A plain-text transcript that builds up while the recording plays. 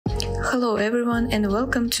Hello everyone and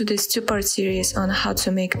welcome to this two-part series on how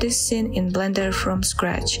to make this scene in Blender from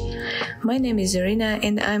scratch. My name is Irina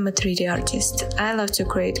and I'm a 3D artist. I love to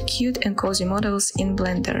create cute and cozy models in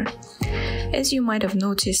Blender. As you might have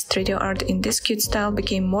noticed, 3D art in this cute style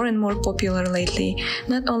became more and more popular lately,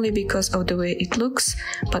 not only because of the way it looks,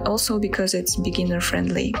 but also because it's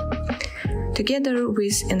beginner-friendly. Together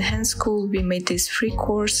with Enhance School, we made this free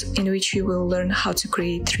course in which you will learn how to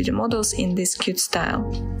create 3D models in this cute style.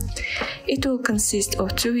 It will consist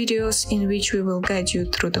of 2 videos in which we will guide you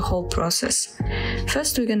through the whole process.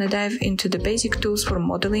 First, we're gonna dive into the basic tools for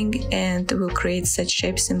modeling and we'll create such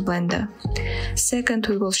shapes in Blender. Second,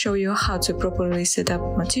 we will show you how to properly set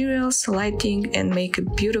up materials, lighting, and make a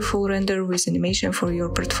beautiful render with animation for your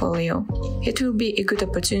portfolio. It will be a good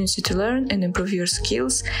opportunity to learn and improve your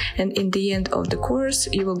skills, and in the end of the course,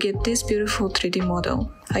 you will get this beautiful 3D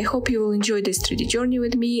model. I hope you will enjoy this 3D journey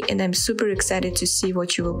with me, and I'm super excited to see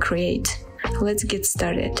what you will create. Let's get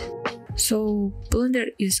started. So Blender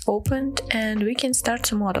is opened and we can start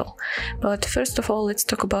to model. But first of all, let's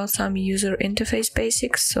talk about some user interface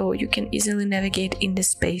basics so you can easily navigate in this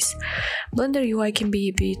space. Blender UI can be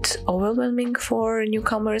a bit overwhelming for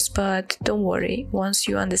newcomers, but don't worry, once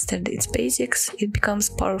you understand its basics, it becomes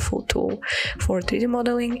a powerful tool for 3D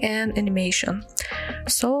modeling and animation.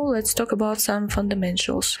 So let's talk about some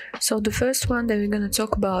fundamentals. So the first one that we're going to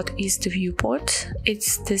talk about is the viewport.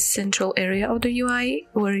 It's the central area of the UI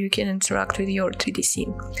where you can interact with your 3D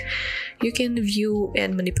scene. You can view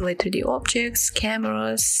and manipulate 3D objects,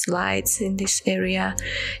 cameras, lights in this area.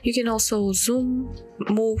 You can also zoom,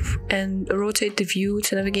 move, and rotate the view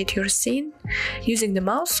to navigate your scene using the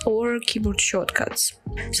mouse or keyboard shortcuts.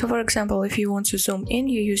 So for example, if you want to zoom in,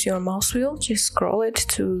 you use your mouse wheel, just scroll it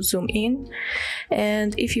to zoom in.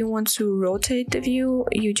 And if you want to rotate the view,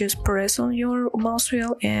 you just press on your mouse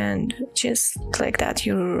wheel and just like that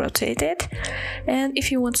you rotate it. And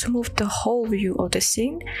if you want to move the whole view of the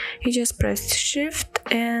scene, you just press shift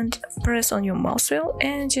and press on your mouse wheel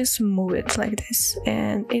and just move it like this,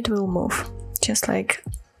 and it will move just like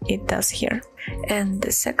it does here. And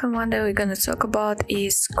the second one that we're going to talk about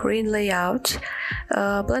is screen layout.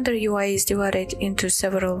 Blender UI is divided into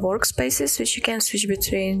several workspaces which you can switch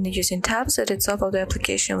between using tabs at the top of the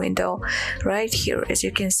application window right here, as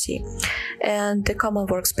you can see. And the common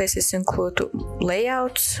workspaces include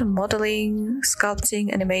layout, modeling,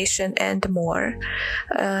 sculpting, animation, and more.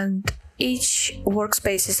 And each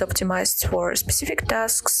workspace is optimized for specific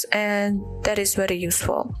tasks, and that is very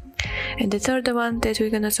useful. And the third one that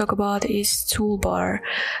we're going to talk about is toolbar.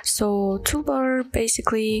 So toolbar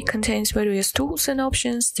basically contains various tools and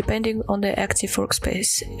options depending on the active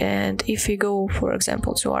workspace. And if we go, for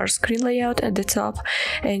example, to our screen layout at the top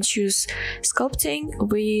and choose sculpting,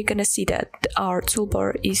 we're going to see that our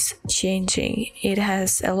toolbar is changing. It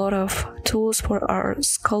has a lot of tools for our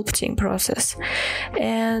sculpting process,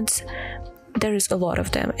 and there is a lot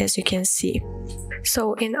of them, as you can see.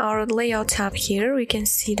 So in our layout tab here, we can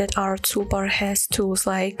see that our toolbar has tools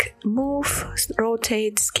like move,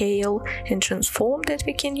 rotate, scale, and transform that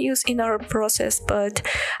we can use in our process, but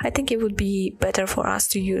I think it would be better for us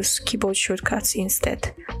to use keyboard shortcuts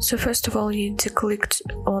instead. So first of all, you need to click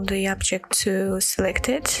on the object to select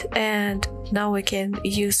it, and now we can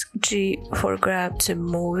use G for grab to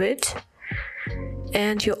move it.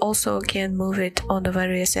 And you also can move it on the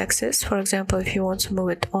various axes. For example, if you want to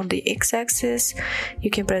move it on the x-axis, you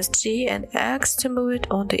can press G and X to move it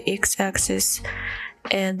on the x-axis.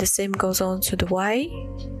 And the same goes on to the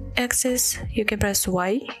y-axis. You can press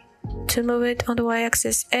Y to move it on the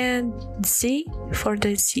y-axis, and Z for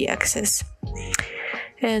the z-axis.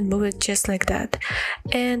 And move it just like that.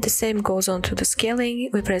 And the same goes on to the scaling.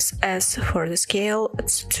 We press S for the scale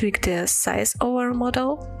to tweak the size of our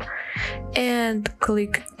model, and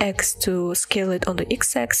click X to scale it on the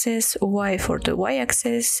x-axis, Y for the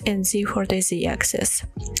y-axis, and Z for the z-axis.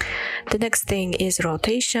 The next thing is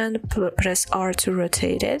rotation. Press R to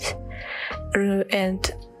rotate it,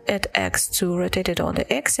 and add X to rotate it on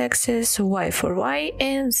the x-axis, Y for Y,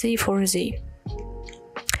 and Z for Z.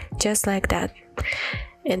 Just like that.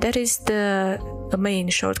 And that is the main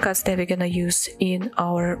shortcuts that we're gonna use in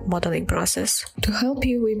our modeling process. To help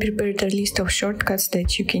you, we prepared a list of shortcuts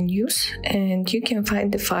that you can use, and you can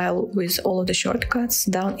find the file with all of the shortcuts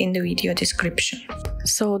down in the video description.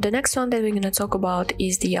 So the next one that we're gonna talk about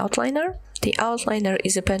is the outliner. The outliner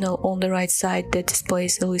is a panel on the right side that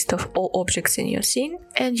displays a list of all objects in your scene,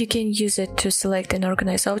 and you can use it to select and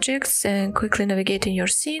organize objects and quickly navigate in your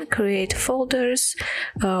scene, create folders,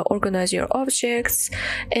 organize your objects.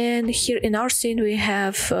 And here in our scene we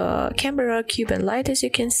have camera, cube, and light, as you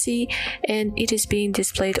can see, and it is being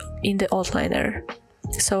displayed in the outliner.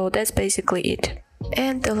 So that's basically it.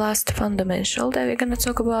 And the last fundamental that we're gonna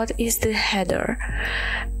talk about is the header.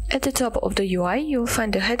 At the top of the UI, you'll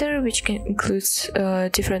find the header, which includes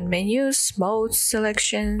different menus, modes,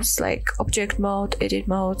 selections like object mode, edit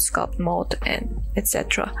mode, sculpt mode, and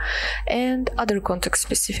etc. and other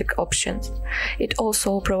context-specific options. It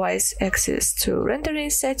also provides access to rendering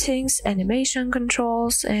settings, animation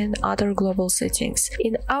controls, and other global settings.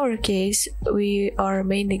 In our case, we are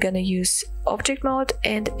mainly gonna use object mode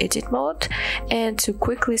and edit mode, and to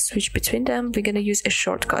quickly switch between them, we're gonna use a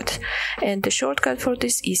shortcut, and the shortcut for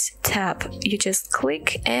this is tab. You just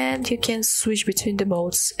click and you can switch between the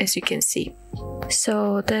modes, as you can see.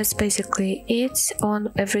 So that's basically it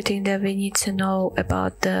on everything that we need to know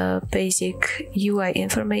about the basic UI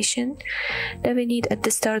information that we need at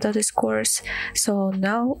the start of this course. So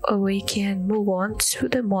now we can move on to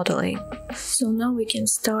the modeling. So now we can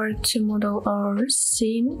start to model our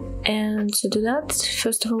scene, and to do that,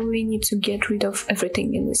 first of all, we need to get rid of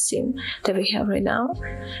everything in the scene that we have right now.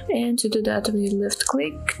 And to do that, we left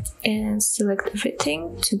click and select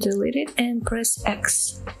everything to delete it and press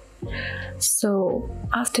X. So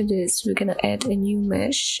after this, we're gonna add a new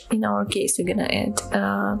mesh. In our case, we're gonna add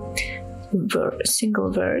a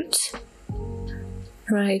single word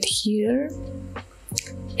right here,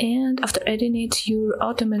 and after adding it, you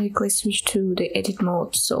automatically switch to the edit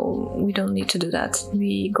mode, so we don't need to do that.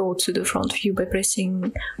 We go to the front view by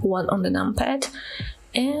pressing 1 on the numpad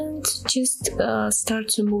and just start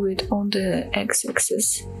to move it on the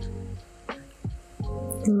x-axis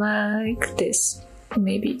like this,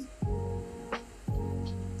 maybe.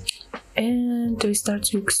 And we start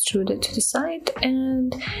to extrude it to the side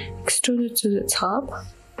and extrude it to the top,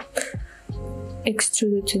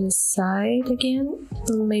 extrude it to the side again,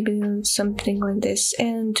 maybe something like this,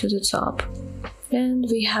 and to the top. And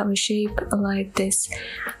we have a shape like this.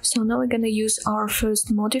 So now we're gonna use our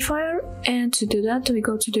first modifier, and to do that, we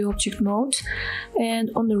go to the object mode,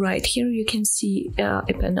 and on the right here you can see a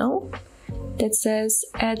panel that says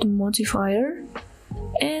add modifier,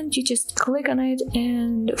 and you just click on it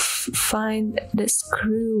and find the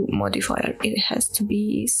screw modifier. It has to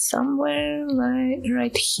be somewhere like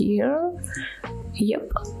right here.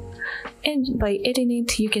 Yep. And by adding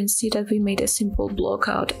it, you can see that we made a simple block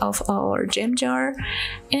out of our gem jar.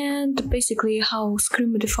 And basically how screw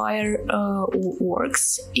modifier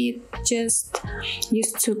works, it just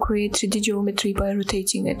used to create 3D geometry by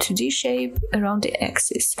rotating a 2D shape around the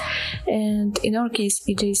axis, and in our case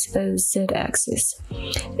it is a Z axis.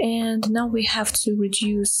 And now we have to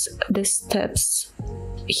reduce the steps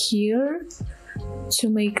here to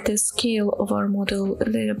make the scale of our model a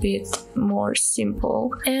little bit more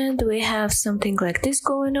simple. And we have something like this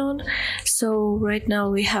going on. So right now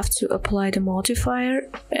we have to apply the modifier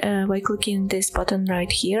by clicking this button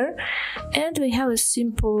right here, and we have a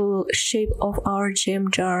simple shape of our gem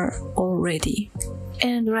jar already.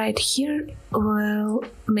 And right here, we'll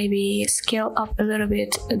maybe scale up a little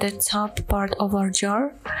bit the top part of our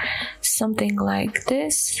jar, something like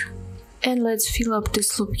this. And let's fill up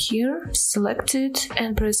this loop here, select it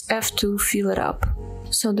and press F to fill it up.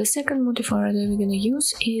 So the second modifier that we're gonna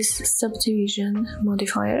use is subdivision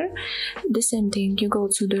modifier. The same thing, you go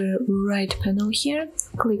to the right panel here,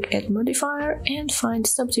 click add modifier and find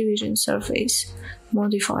subdivision surface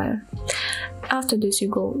modifier. After this you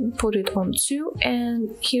go put it on 2,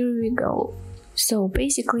 and here we go. So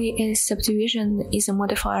basically, a subdivision is a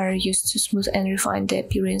modifier used to smooth and refine the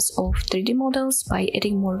appearance of 3D models by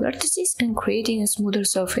adding more vertices and creating a smoother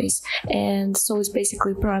surface. And so it's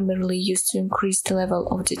basically primarily used to increase the level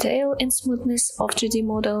of detail and smoothness of 3D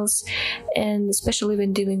models, and especially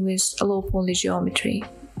when dealing with low poly geometry.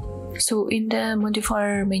 So in the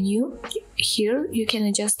modifier menu here, you can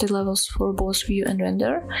adjust the levels for both view and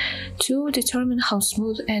render to determine how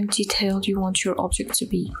smooth and detailed you want your object to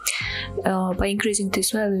be. By increasing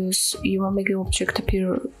these values, you will make the object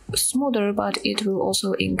appear smoother, but it will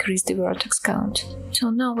also increase the vertex count. So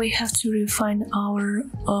now we have to refine our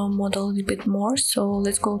model a little bit more. So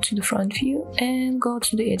let's go to the front view and go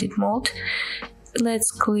to the edit mode.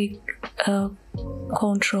 Let's click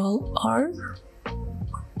Ctrl R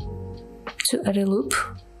to add a loop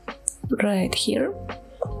right here,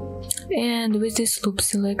 and with this loop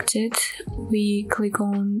selected, we click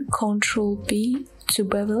on Ctrl B to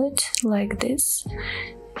bevel it like this,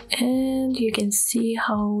 and you can see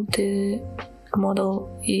how the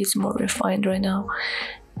model is more refined right now.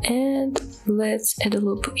 And let's add a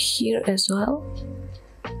loop here as well.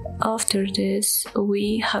 After this,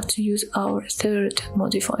 we have to use our third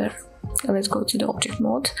modifier. Let's go to the object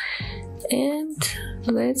mode And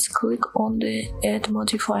let's click on the add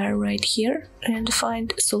modifier right here and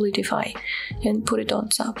find Solidify and put it on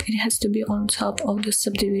top. It has to be on top of the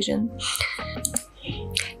subdivision.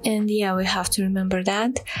 And yeah, we have to remember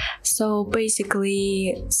that. So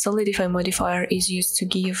basically, Solidify modifier is used to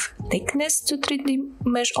give thickness to 3D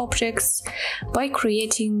mesh objects by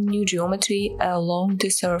creating new geometry along the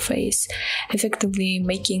surface, effectively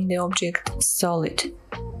making the object solid.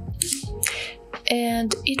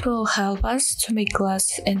 And it will help us to make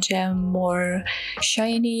glass and gem more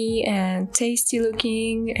shiny and tasty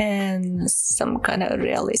looking and some kind of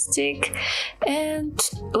realistic. And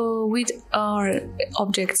with our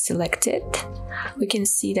object selected, we can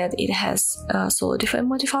see that it has a Solidify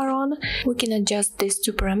modifier on. We can adjust these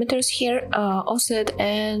two parameters here, offset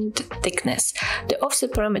and thickness. The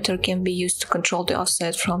offset parameter can be used to control the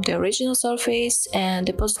offset from the original surface, and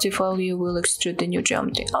the positive value will extrude the new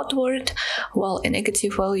geometry outward, while a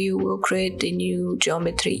negative value will create the new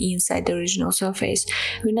geometry inside the original surface.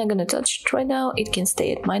 We're not gonna touch it right now, it can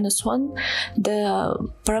stay at -1. The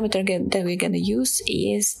parameter that we're gonna use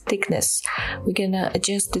is thickness. We're gonna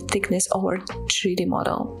adjust the thickness over 3D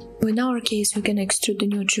model. In our case, we're gonna extrude the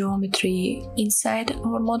new geometry inside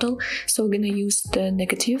our model, so we're gonna use the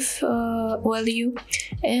negative value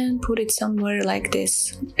and put it somewhere like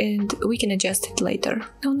this, and we can adjust it later.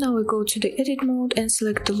 So now we go to the edit mode and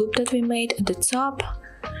select the loop that we made at the top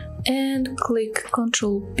and click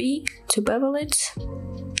Ctrl B to bevel it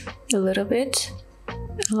a little bit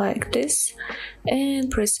like this,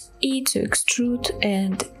 and press E to extrude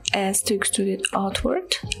and S to extrude it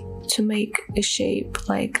outward to make a shape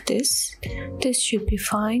like this. This should be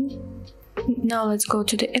fine. Now let's go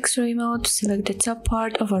to the X-ray mode, select the top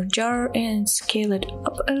part of our jar and scale it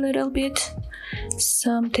up a little bit.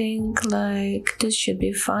 Something like this should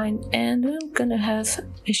be fine, and we're gonna have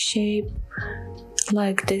a shape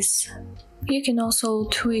like this. You can also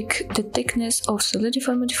tweak the thickness of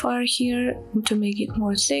Solidify modifier here to make it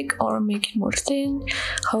more thick or make it more thin,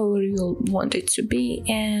 however you want it to be,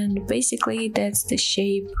 and basically that's the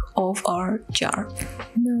shape of our jar.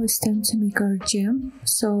 Now it's time to make our gem,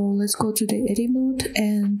 so let's go to the edit mode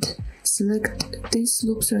and select these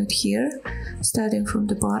loops right here, starting from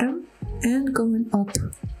the bottom and going up,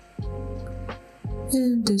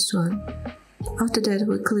 and this one. After that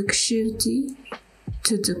we click Shift D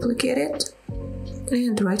to duplicate it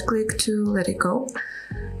and right click to let it go,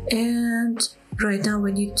 and right now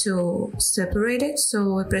we need to separate it,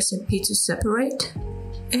 so we're pressing P to separate,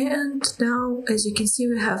 and now as you can see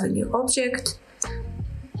we have a new object.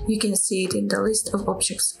 You can see it in the list of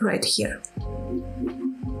objects right here.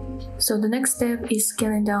 So the next step is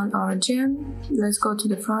scaling down our gem. Let's go to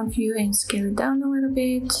the front view and scale it down a little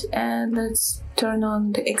bit, and let's turn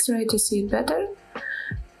on the X-ray to see it better.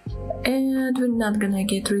 And we're not gonna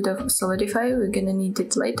get rid of Solidify, we're gonna need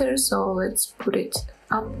it later, so let's put it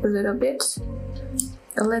up a little bit.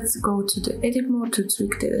 Let's go to the edit mode to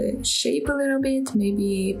tweak the shape a little bit,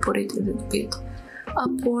 maybe put it a little bit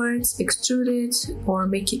upwards, extrude it or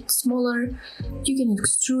make it smaller. You can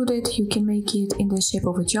extrude it, you can make it in the shape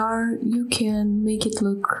of a jar, you can make it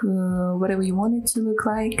look whatever you want it to look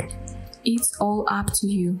like. It's all up to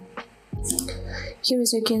you. Here,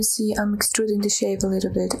 as you can see, I'm extruding the shape a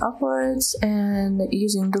little bit upwards and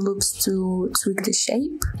using the loops to tweak the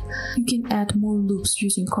shape. You can add more loops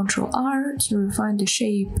using Ctrl R to refine the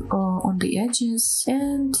shape on the edges,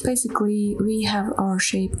 and basically we have our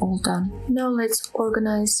shape all done. Now let's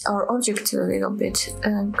organize our object a little bit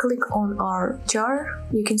and click on our jar.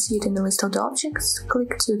 You can see it in the list of the objects.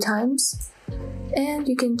 Click 2 times and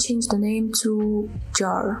you can change the name to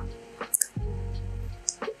jar.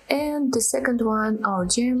 And the second one, our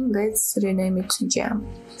gem, let's rename it to gem.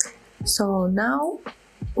 So now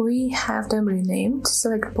we have them renamed.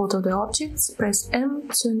 Select both of the objects, press M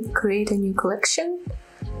to create a new collection,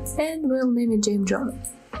 and we'll name it gem jar.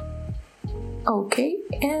 Okay,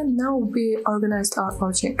 and now we organized our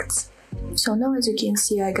objects. So now as you can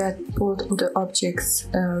see, I got both of the objects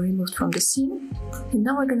removed from the scene. And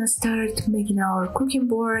now we're gonna start making our cooking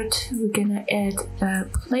board. We're gonna add a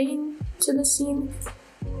plane to the scene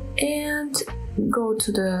and go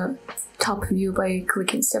to the top view by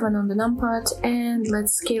clicking 7 on the numpad, and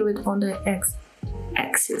let's scale it on the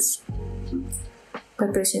x-axis by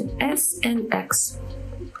pressing S and X,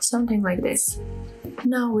 something like this.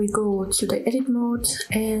 Now we go to the edit mode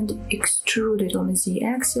and extrude it on the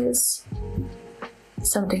z-axis,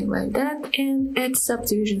 something like that, and add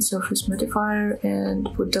subdivision surface modifier and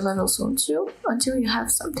put the levels on 2 until you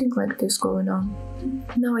have something like this going on.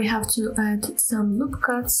 Now we have to add some loop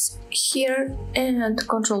cuts here and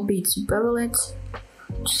Ctrl B to bevel it,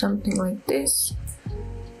 something like this.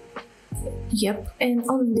 Yep, and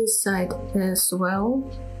on this side as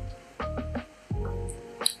well.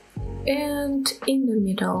 And in the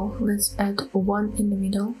middle, let's add one in the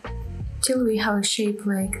middle till we have a shape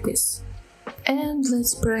like this. And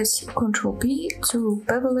let's press Ctrl B to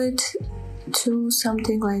bevel it to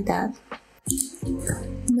something like that.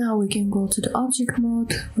 Now we can go to the object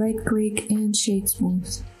mode, right click and shade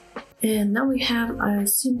smooth. And now we have a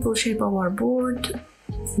simple shape of our board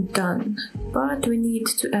done, but we need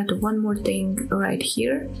to add one more thing right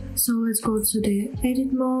here. So let's go to the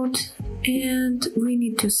edit mode and we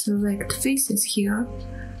need to select faces here,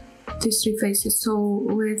 these three faces. So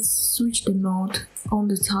let's switch the mode on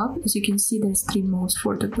the top. As you can see, there's three modes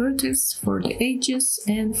for the vertex, for the edges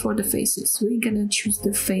and for the faces. We're gonna choose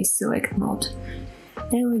the face select mode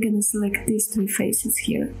and we're gonna select these three faces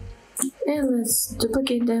here. And let's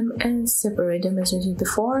duplicate them and separate them as we did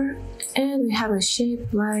before, and we have a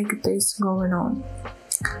shape like this going on.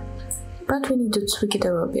 But we need to tweak it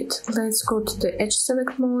a little bit. Let's go to the edge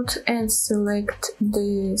select mode and select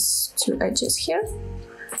these two edges here.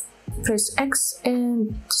 Press X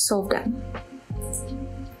and dissolve them.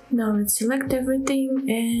 Now let's select everything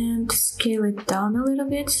and scale it down a little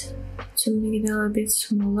bit to make it a little bit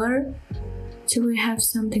smaller, till we have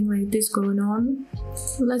something like this going on.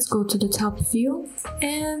 Let's go to the top view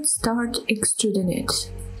and start extruding it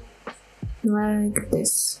like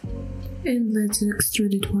this. And let's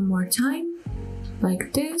extrude it one more time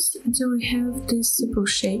like this until we have this simple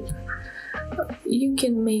shape. You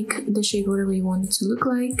can make the shape whatever you want it to look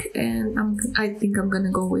like, and I think I'm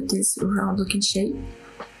gonna go with this round looking shape.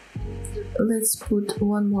 Let's put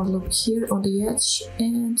one more loop here on the edge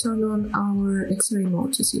and turn on our X-ray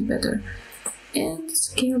mode to see it better. And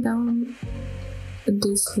scale down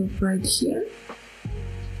this loop right here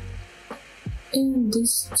and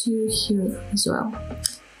this two here as well,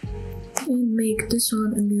 and make this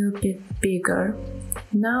one a little bit bigger.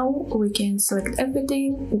 Now we can select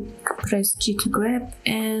everything, press G to grab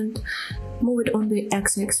and move it on the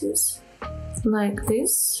x-axis like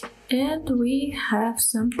this, and we have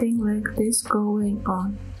something like this going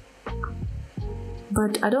on.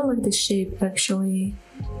 But I don't like the shape actually.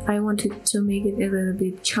 I wanted to make it a little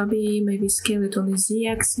bit chubby, maybe scale it on the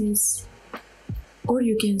z-axis, or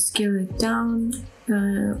you can scale it down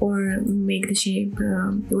or make the shape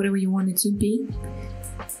whatever you want it to be.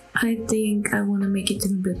 I think I want to make it a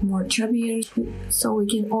little bit more chubbier, so we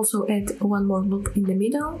can also add one more loop in the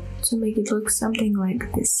middle to make it look something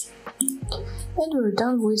like this. And we're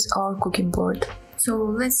done with our cooking board. So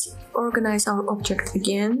let's organize our object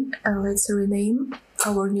again and let's rename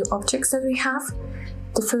our new objects that we have.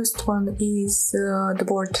 The first one is the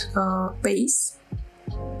board base.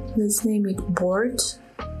 Let's name it board,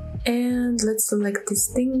 and let's select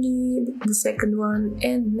this thingy, the second one,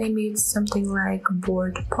 and name it something like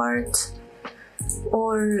board part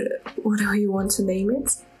or whatever you want to name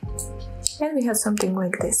it. And we have something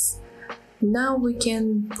like this. Now we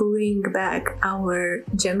can bring back our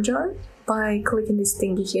gem jar by clicking this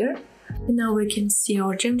thingy here. And now we can see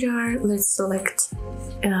our gem jar. Let's select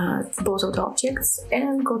both of the objects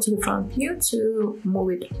and go to the front view to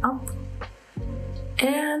move it up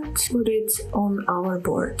and put it on our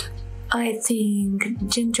board. I think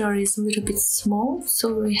gem jar is a little bit small,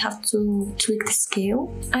 so we have to tweak the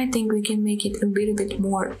scale. I think we can make it a little bit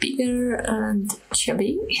more bigger and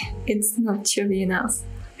chubby. It's not chubby enough.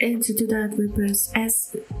 And to do that, we press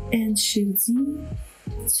S and Shift Z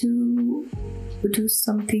to do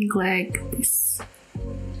something like this.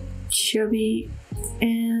 Chubby,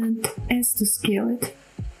 and S to scale it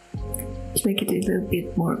to make it a little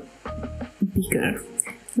bit more bigger.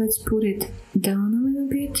 Let's put it down a little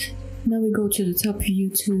bit. Now we go to the top view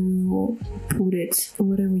to put it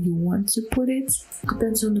whatever you want to put it.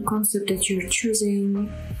 Depends on the concept that you're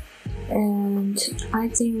choosing. And I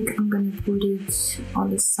think I'm gonna put it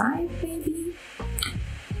on the side,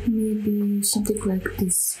 maybe something like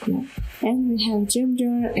this. Yeah. And we have gem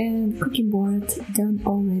jar and cooking board done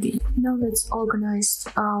already. Now let's organize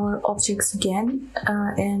our objects again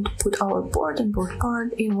and put our board and board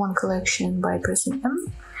part in one collection by pressing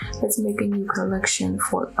M. Let's make a new collection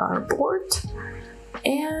for our board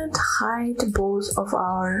and hide both of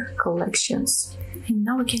our collections. And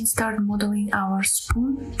now we can start modeling our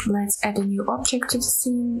spoon. Let's add a new object to the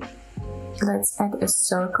scene. Let's add a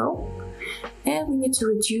circle. And we need to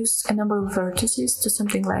reduce a number of vertices to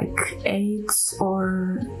something like 8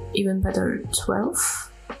 or even better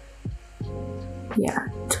 12. Yeah,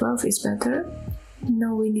 12 is better.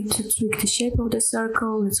 Now we need to tweak the shape of the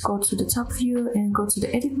circle. Let's go to the top view and go to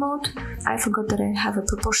the edit mode. I forgot that I have a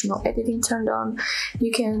proportional editing turned on.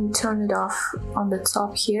 You can turn it off on the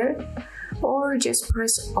top here. or just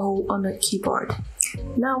press O on the keyboard.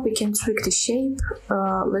 Now we can tweak the shape.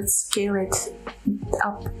 Let's scale it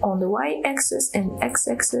up on the y-axis and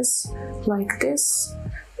x-axis like this,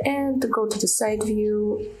 and go to the side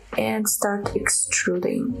view and start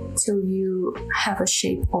extruding till you have a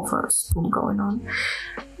shape of a spoon going on.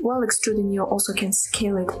 While extruding, you also can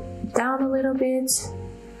scale it down a little bit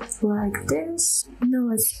like this. Now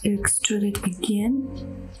let's extrude it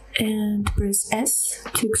again and press S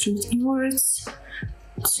to extrude inwards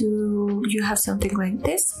till you have something like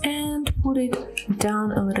this, and put it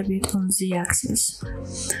down a little bit on z-axis.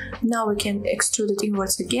 Now we can extrude it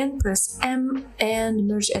inwards again, press M and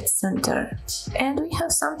merge at center, and we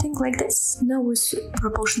have something like this. Now with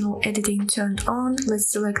proportional editing turned on,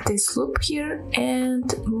 let's select this loop here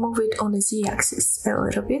and move it on the z-axis a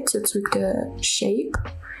little bit to tweak the shape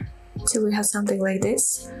till we have something like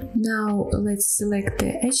this. Now let's select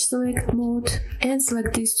the edge select mode and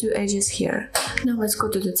select these two edges here. Now let's go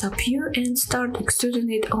to the top view and start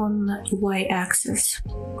extruding it on y-axis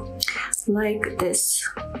like this.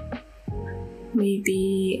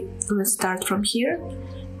 Maybe let's start from here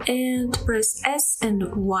and press S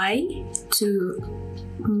and Y to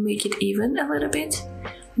make it even a little bit.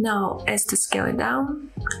 Now S to scale it down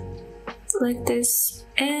like this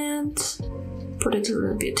and put it a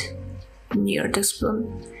little bit near the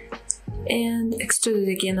spoon, and extrude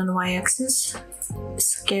it again on y-axis,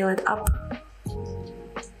 scale it up.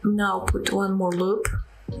 Now put one more loop,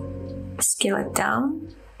 scale it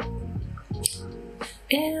down,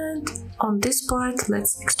 and on this part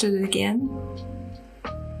let's extrude it again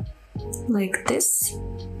like this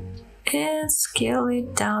and scale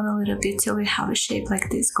it down a little bit till we have a shape like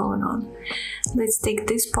this going on. Let's take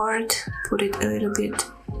this part, put it a little bit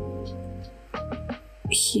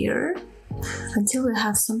here until we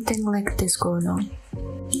have something like this going on.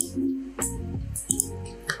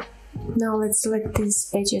 Now let's select these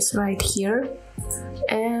edges right here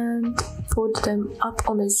and put them up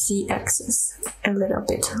on the z-axis a little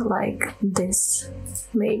bit like this.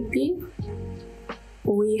 Maybe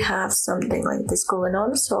we have something like this going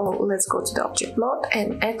on, so let's go to the object mode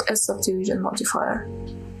and add a subdivision modifier.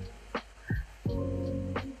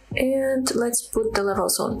 And let's put the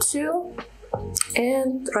levels on 2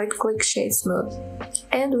 and right click shade smooth,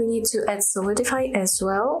 and we need to add solidify as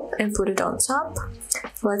well and put it on top.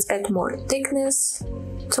 Let's add more thickness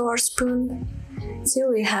to our spoon till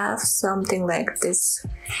we have something like this.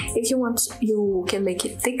 If you want, you can make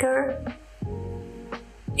it thicker.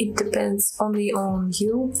 It depends only on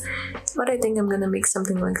you, but I think I'm gonna make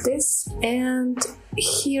something like this. And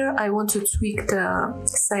here I want to tweak the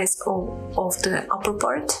size of the upper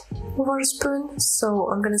part of our spoon, so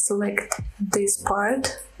I'm gonna select this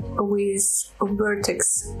part with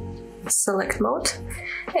vertex select mode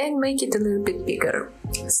and make it a little bit bigger,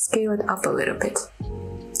 scale it up a little bit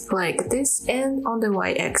like this, and on the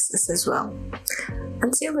y-axis as well,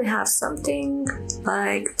 until we have something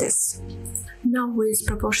like this. Now with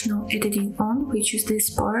proportional editing on, we choose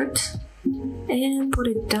this part and put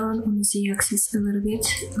it down on the z-axis a little bit.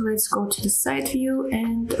 Let's go to the side view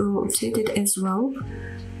and rotate it as well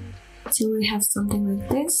till we have something like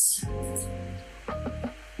this.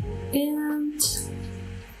 And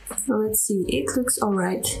let's see, it looks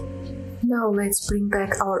alright. Now let's bring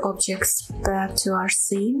back our objects back to our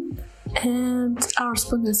scene, and our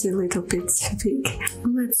spoon is a little bit big.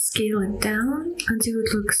 Let's scale it down until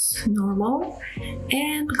it looks normal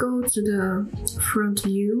and go to the front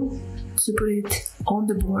view to put it on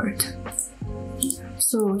the board.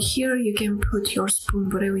 So here you can put your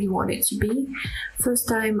spoon whatever you want it to be. First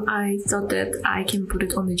time I thought that I can put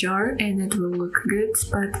it on the jar and it will look good,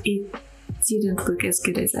 but it didn't look as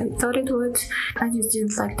good as I thought it would. I just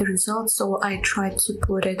didn't like the result, so I tried to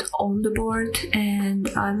put it on the board and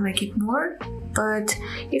I like it more. But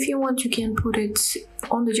if you want, you can put it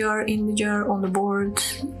on the jar, in the jar, on the board.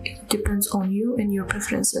 It depends on you and your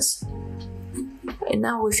preferences. And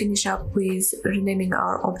now we finish up with renaming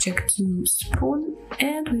our object to spoon,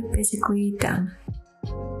 and we're basically done.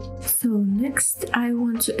 So next I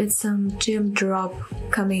want to add some gem drop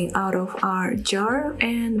coming out of our jar,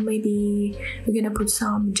 and maybe we're gonna put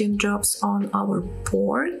some gem drops on our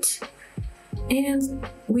board. And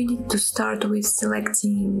we need to start with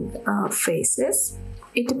selecting faces.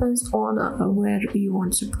 It depends on where you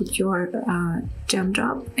want to put your gem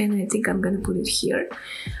drop, and I think I'm gonna put it here.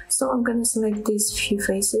 So I'm gonna select these few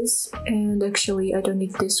faces, and actually I don't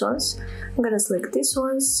need these ones. I'm gonna select these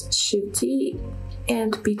ones, Shift T,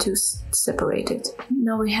 and B2 separated.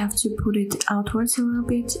 Now we have to put it outwards a little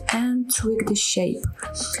bit and tweak the shape.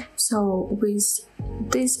 So with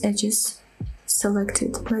these edges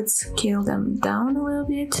selected, let's scale them down a little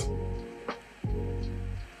bit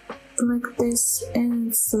like this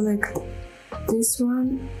and select this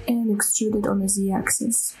one and extrude it on the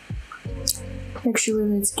z-axis. Actually,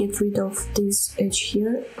 let's get rid of this edge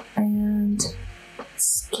here and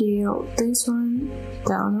scale this one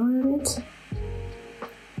down a little bit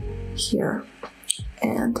here.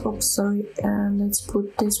 And let's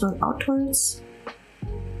put this one outwards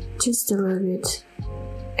just a little bit,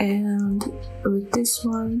 and with this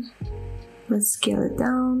one let's scale it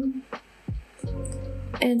down,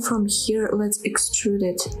 and from here let's extrude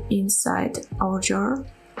it inside our jar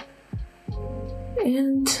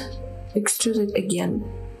and extrude it again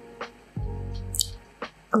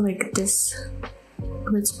like this.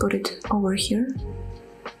 Let's put it over here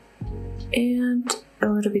and a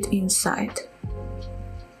little bit inside.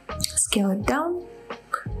 Scale it down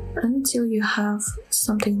until you have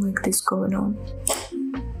something like this going on.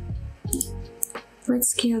 Let's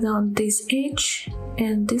scale down this edge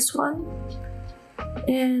and this one,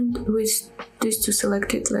 and with these two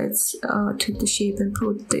selected, let's take the shape and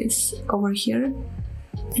put this over here.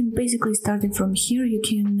 And basically, starting from here, you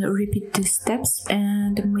can repeat these steps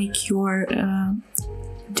and make your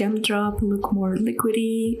gem drop look more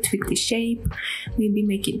liquidy, tweak the shape, maybe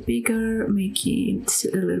make it bigger, make it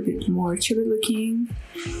a little bit more chubby looking.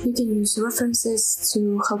 You can use references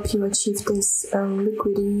to help you achieve this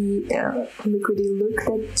liquidy look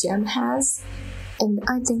that gem has. And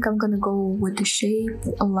I think I'm gonna go with the shape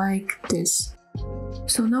like this.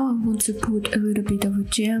 So now I want to put a little bit of a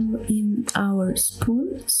gem in our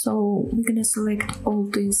spoon. So we're gonna select all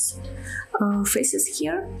these faces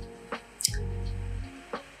here,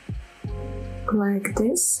 like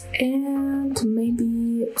this, and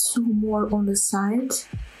maybe two more on the side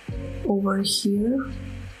over here,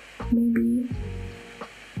 maybe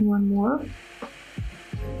one more.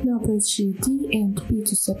 Now press Shift D and P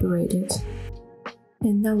to separate it.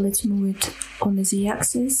 And now let's move it on the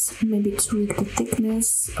z-axis, maybe tweak the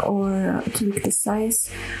thickness or tweak the size,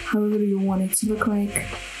 however you want it to look like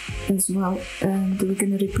as well. And we're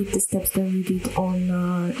gonna repeat the steps that we did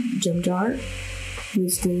on gem jar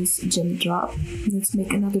with this gem drop. Let's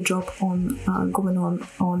make another drop on going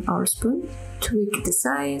on our spoon. Tweak the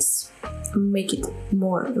size, make it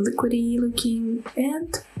more liquidy looking,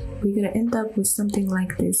 and we're gonna end up with something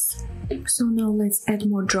like this. So now let's add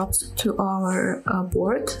more drops to our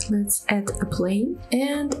board. Let's add a plane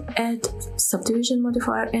and add subdivision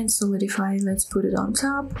modifier and solidify. Let's put it on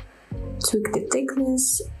top, tweak the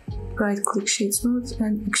thickness, right click shade smooth,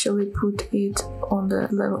 and actually put it on the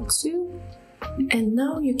level 2. And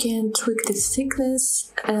now you can tweak the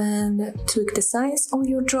thickness and tweak the size on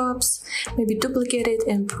your drops, maybe duplicate it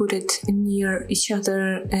and put it near each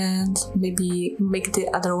other, and maybe make the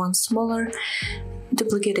other one smaller.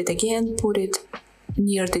 Duplicate it again, put it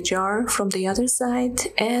near the jar from the other side,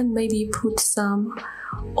 and maybe put some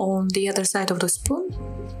on the other side of the spoon.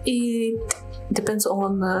 It depends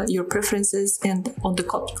on your preferences and on the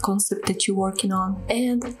concept that you're working on.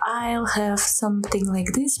 And I'll have something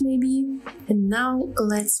like this maybe. And now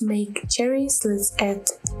let's make cherries. Let's add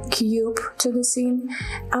cube to the scene.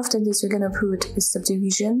 After this, we're gonna put a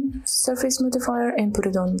subdivision surface modifier and put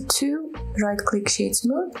it on 2. Right click shade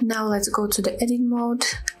smooth. Now let's go to the edit mode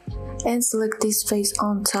and select this face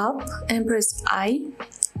on top and press I,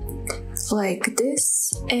 like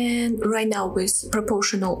this. And right now, with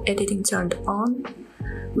proportional editing turned on,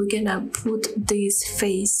 we're gonna put this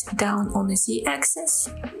face down on the z-axis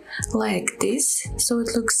like this, so it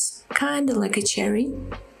looks kind of like a cherry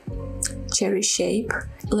shape.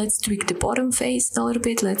 Let's tweak the bottom face a little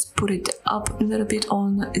bit. Let's put it up a little bit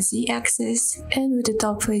on z-axis, and with the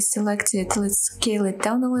top face selected, let's scale it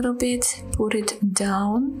down a little bit, put it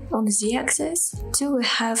down on the z-axis till we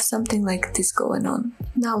have something like this going on.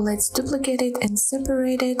 Now let's duplicate it and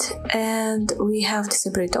separate it, and we have the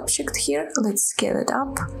separate object here. Let's scale it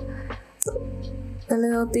up a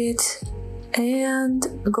little bit and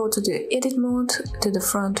go to the edit mode, to the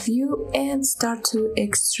front view, and start to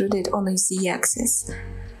extrude it on the z-axis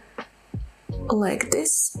like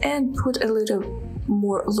this, and put a little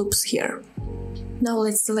more loops here. Now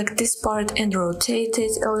let's select this part and rotate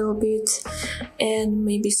it a little bit, and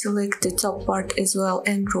maybe select the top part as well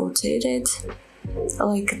and rotate it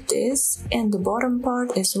like this, and the bottom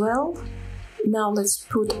part as well. Now let's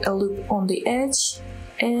put a loop on the edge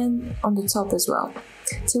and on the top as well,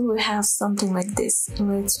 till we have something like this.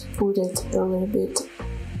 Let's put it a little bit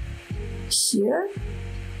here,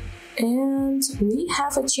 and we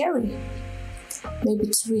have a cherry.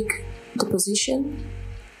 Maybe tweak the position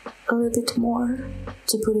a little bit more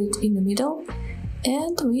to put it in the middle,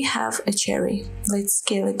 and we have a cherry. Let's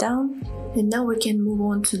scale it down, and now we can move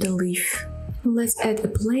on to the leaf. Let's add a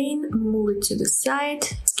plane, move it to the side,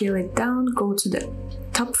 scale it down, go to the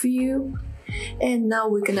top view, and now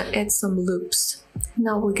we're gonna add some loops.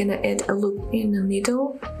 Now we're gonna add a loop in the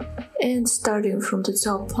middle, and starting from the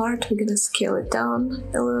top part, we're gonna scale it down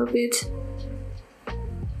a little bit.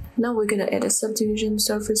 Now we're gonna add a subdivision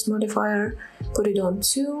surface modifier, put it on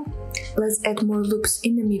 2. Let's add more loops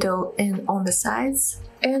in the middle and on the sides.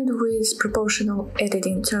 And with proportional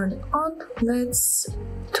editing turned on, let's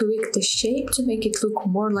tweak the shape to make it look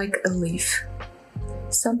more like a leaf.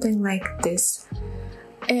 Something like this.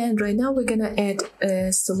 And right now we're gonna add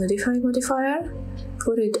a Solidify modifier,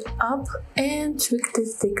 put it up and tweak the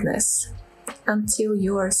thickness until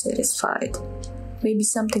you are satisfied. Maybe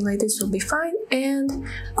something like this will be fine, and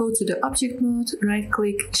go to the object mode, right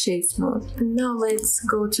click, shades mode. Now let's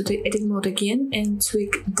go to the edit mode again and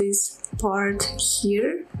tweak this part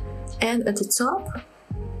here, and at the top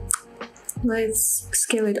let's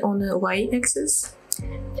scale it on the y-axis,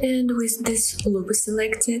 and with this loop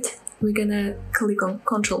selected we're gonna click on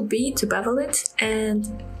Ctrl B to bevel it,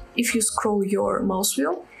 and if you scroll your mouse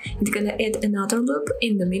wheel it's gonna add another loop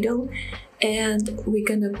in the middle, and we're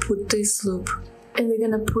gonna put this loop and we're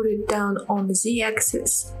gonna put it down on the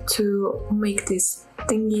z-axis to make this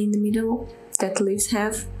thingy in the middle that leaves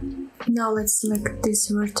have. Now let's select this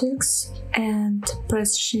vertex and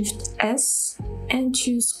press Shift S and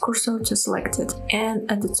choose cursor to select it,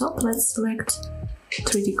 and at the top let's select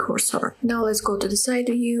 3D cursor. Now let's go to the side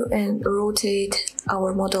view and rotate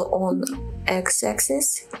our model on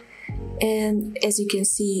x-axis, and as you can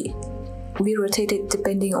see we rotate it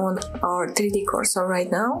depending on our 3D cursor right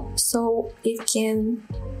now, so it can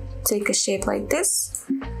take a shape like this,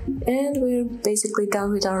 and we're basically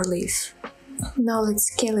done with our leaf. Now let's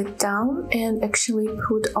scale it down and actually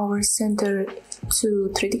put our center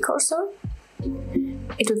to 3D cursor.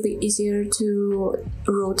 It would be easier to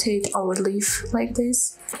rotate our leaf like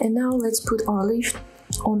this. And now let's put our leaf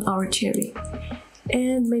on our cherry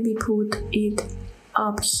and maybe put it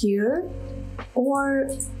up here, or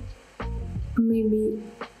maybe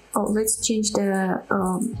let's change the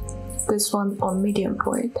this one on medium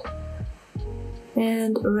point,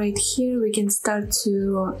 and right here we can start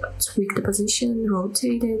to tweak the position,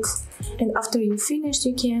 rotate it, and after you finish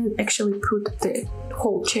you can actually put the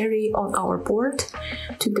whole cherry on our board,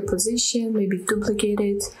 tweak the position, maybe duplicate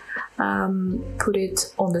it, put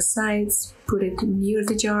it on the sides, put it near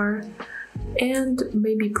the jar, and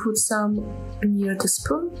maybe put some near the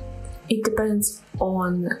spoon. It depends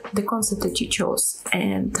on the concept that you chose,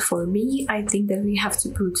 and for me I think that we have to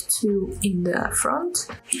put 2 in the front,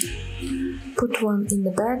 put 1 in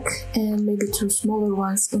the back, and maybe 2 smaller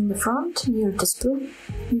ones in the front near the spoon.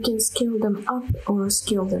 You can scale them up or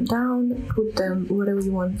scale them down, put them wherever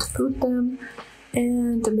you want to put them,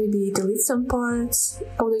 and maybe delete some parts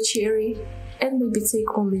of the cherry, and maybe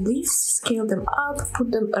take only leaves, scale them up,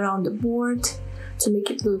 put them around the board to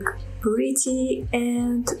make it look pretty,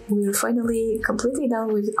 and we're finally completely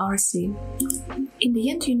done with our scene. In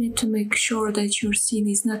the end you need to make sure that your scene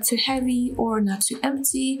is not too heavy or not too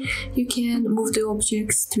empty. You can move the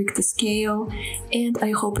objects, tweak the scale, and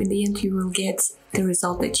I hope in the end you will get the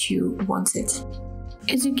result that you wanted.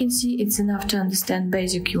 As you can see, it's enough to understand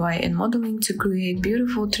basic UI and modeling to create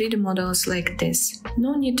beautiful 3D models like this.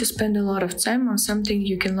 No need to spend a lot of time on something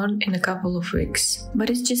you can learn in a couple of weeks. But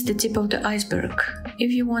it's just the tip of the iceberg.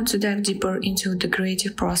 If you want to dive deeper into the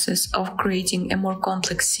creative process of creating a more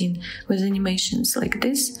complex scene with animations like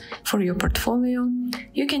this for your portfolio,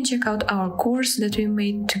 you can check out our course that we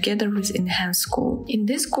made together with Enhanced School. In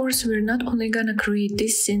this course, we're not only gonna create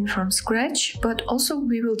this scene from scratch, but also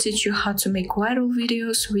we will teach you how to make viral videos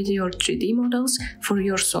with your 3D models for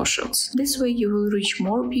your socials. This way you will reach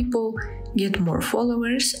more people, get more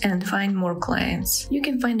followers, and find more clients. You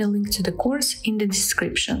can find a link to the course in the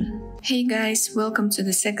description. Hey guys, welcome to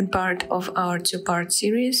the second part of our 2-part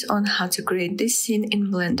series on how to create this scene in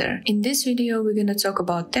Blender. In this video we're gonna talk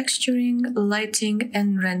about texturing, lighting,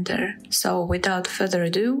 and render. So without further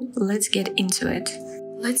ado, let's get into it.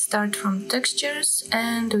 Let's start from textures,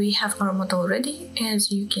 and we have our model ready,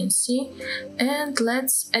 as you can see, and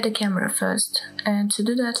let's add a camera first. And to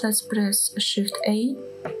do that, let's press Shift A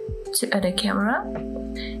to add a camera.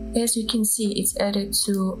 As you can see, it's added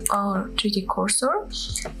to our 3D cursor,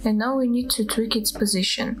 and now we need to tweak its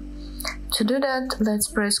position. To do that, let's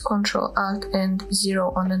press Ctrl Alt and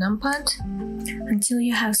 0 on the numpad until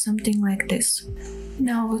you have something like this.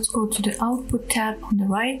 Now let's go to the Output tab on the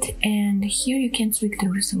right, and here you can tweak the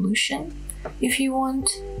resolution if you want.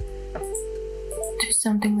 Do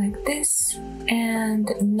something like this. And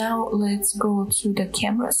now let's go to the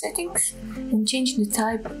camera settings and change the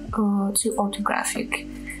type to orthographic.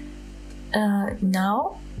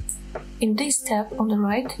 Now in this tab on the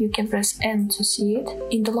right, you can press N to see it.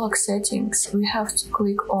 In the lock settings, we have to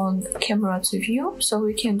click on camera to view, so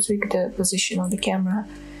we can tweak the position of the camera.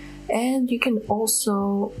 And you can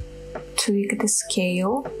also tweak the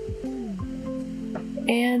scale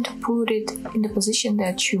and put it in the position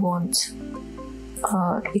that you want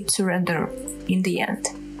it to render in the end.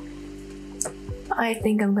 I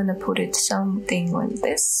think I'm gonna put it something like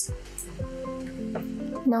this.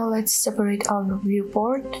 Now let's separate our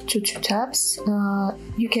viewport to two tabs.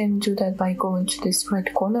 You can do that by going to this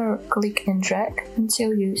right corner, click and drag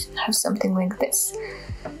until you have something like this.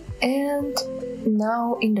 And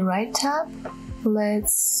now in the right tab,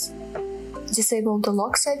 let's disable the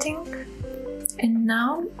lock setting. And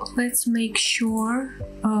now let's make sure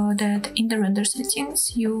that in the render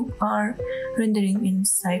settings you are rendering in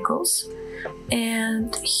cycles.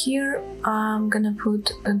 And here I'm gonna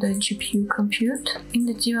put the GPU compute in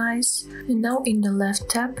the device. And now in the left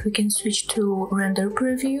tab we can switch to render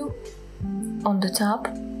preview on the top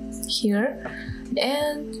here.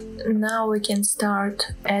 And now we can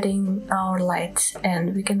start adding our lights,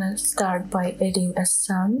 and we're gonna start by adding a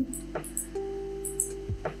sun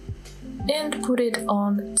and put it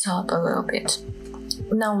on top a little bit.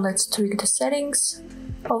 Now let's tweak the settings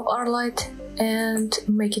of our light and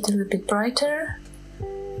make it a little bit brighter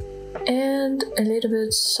and a little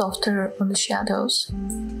bit softer on the shadows.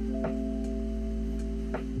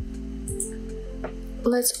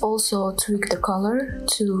 Let's also tweak the color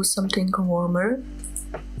to something warmer,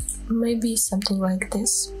 maybe something like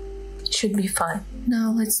this. Should be fine.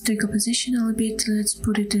 Now let's tweak a position a little bit. Let's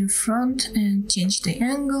put it in front and change the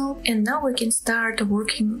angle. And now we can start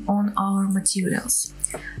working on our materials.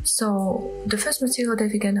 So the first material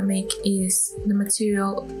that we're gonna make is the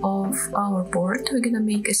material of our board. We're gonna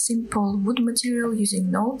make a simple wood material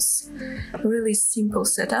using nodes, really simple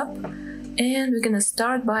setup. And we're gonna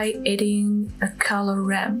start by adding a color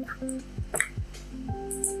ramp.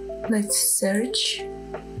 Let's search,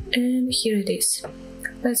 and here it is.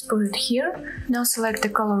 Let's put it here. Now select the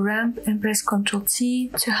color ramp and press Ctrl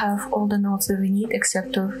T to have all the nodes that we need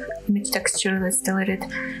except of image texture. Let's delete it.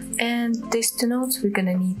 And these two nodes we're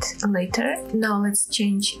gonna need later. Now let's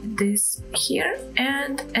change this here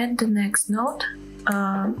and add the next node.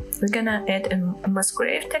 We're gonna add a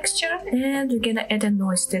musgrave texture, and we're gonna add a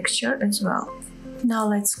noise texture as well. Now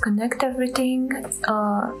let's connect everything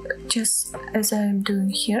just as I'm doing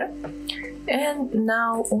here. And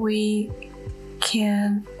now we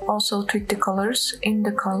can also tweak the colors in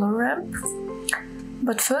the color ramp.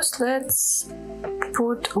 But first let's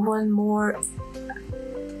put one more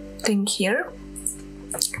thing here.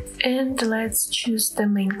 And let's choose the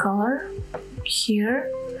main color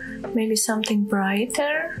here, maybe something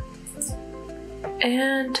brighter,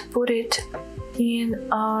 and put it in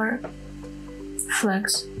our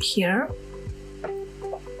flex here.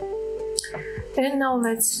 And now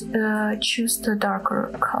let's choose the darker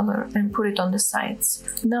color and put it on the sides.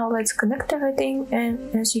 Now let's connect everything,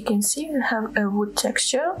 and as you can see we have a wood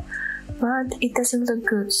texture, but it doesn't look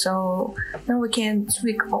good. So now we can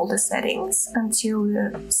tweak all the settings until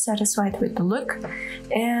we're satisfied with the look.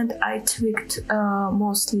 And I tweaked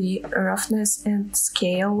mostly roughness and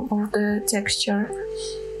scale of the texture,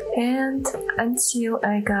 and until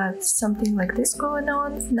I got something like this going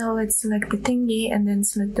on. Now let's select the thingy and then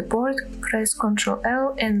select the board, press Ctrl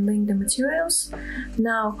L and link the materials.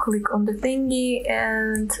 Now click on the thingy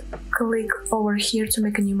and click over here to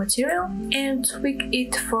make a new material and tweak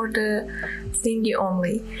it for the thingy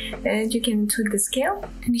only. And you can tweak the scale.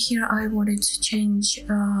 And here I wanted to change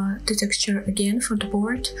the texture again for the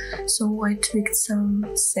board, so I tweaked some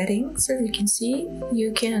settings. As you can see,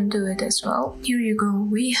 you can do it as well. Here you go,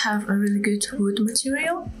 we have a really good wood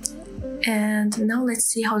material. And now let's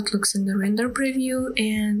see how it looks in the render preview,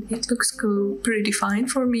 and it looks cool, pretty fine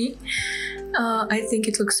for me. I think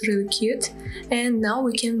it looks really cute. And now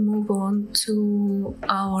we can move on to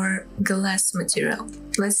our glass material.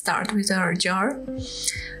 Let's start with our jar,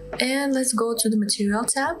 and let's go to the material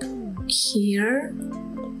tab. Here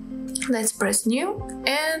let's press new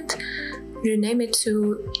and rename it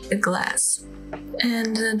to a glass.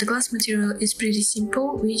 And the glass material is pretty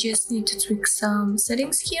simple. We just need to tweak some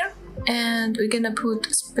settings here, and we're gonna put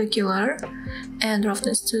specular and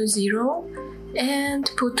roughness to 0 and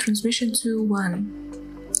put transmission to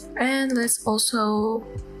 1. And let's also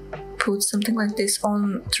put something like this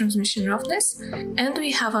on transmission roughness, and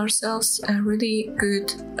we have ourselves a really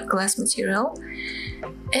good glass material.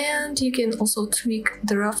 And you can also tweak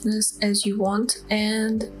the roughness as you want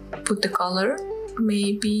and put the color,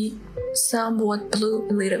 maybe somewhat blue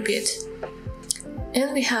a little bit,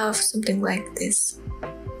 and we have something like this.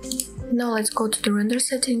 Now let's go to the render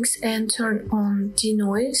settings and turn on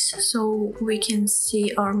denoise so we can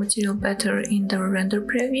see our material better in the render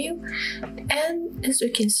preview. And as we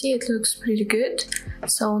can see, it looks pretty good.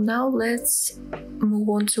 So now let's move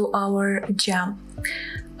on to our gem.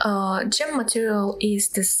 Gem material is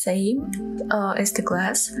the same as the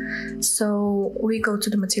glass. So we go to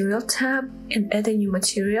the material tab and add a new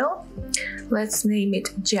material. Let's name it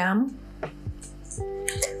gem.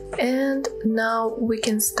 And now we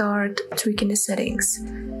can start tweaking the settings.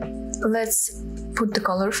 Let's put the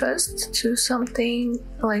color first to something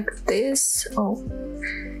like this. Oh,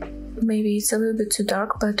 maybe it's a little bit too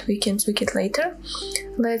dark, but we can tweak it later.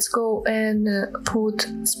 Let's go and put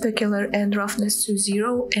specular and roughness to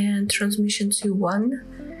 0 and transmission to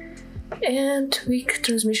 1. And tweak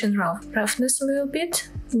transmission roughness a little bit.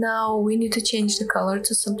 Now we need to change the color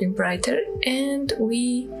to something brighter, and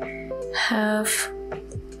we have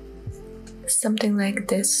something like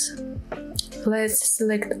this. Let's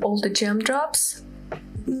select all the gem drops,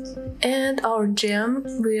 and our gem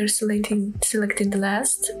we're selecting the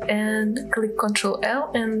last, and click Ctrl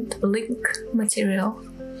L and link material.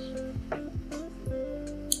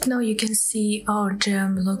 Now you can see our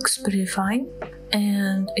gem looks pretty fine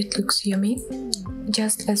and it looks yummy,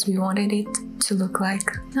 just as we wanted it to look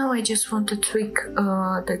like. Now I just want to tweak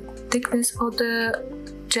the thickness of the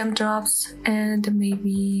gem drops and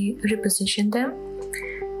maybe reposition them,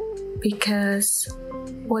 because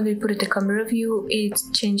when we put it in the camera view, it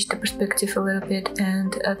changed the perspective a little bit,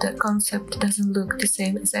 and the concept doesn't look the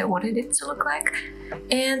same as I wanted it to look like.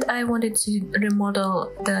 And I wanted to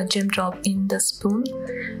remodel the gem drop in the spoon.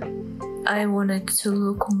 I wanted to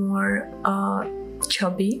look more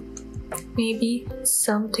chubby, maybe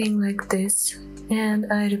something like this, and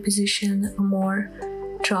I reposition more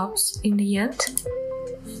drops in the end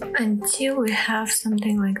until we have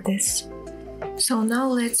something like this. So now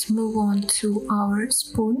let's move on to our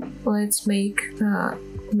spoon. Let's make a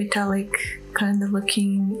metallic kind of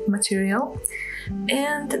looking material,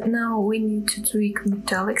 and now we need to tweak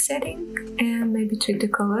metallic setting and maybe tweak the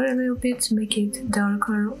color a little bit to make it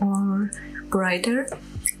darker or brighter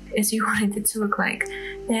as you wanted it to look like,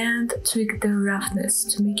 and tweak the roughness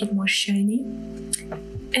to make it more shiny,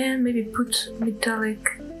 and maybe put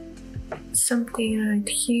metallic something right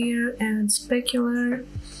here and specular.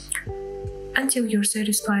 Until you're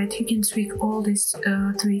satisfied, you can tweak all these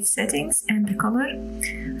three settings and the color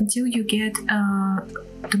until you get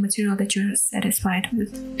the material that you're satisfied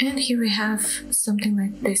with. And here we have something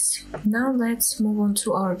like this. Now let's move on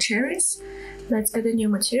to our cherries. Let's add a new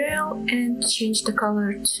material and change the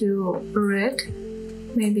color to red,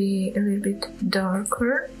 maybe a little bit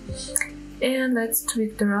darker. And let's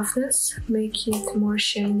tweak the roughness, make it more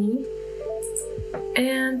shiny.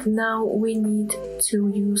 And now we need to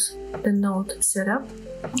use the node setup.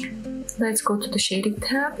 Let's go to the shading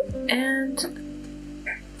tab and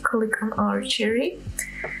click on our cherry.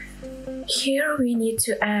 Here we need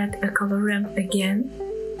to add a color ramp again.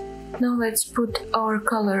 Now let's put our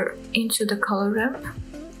color into the color ramp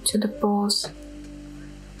to the both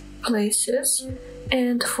places.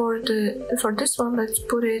 And for this one, let's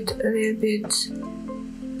put it a little bit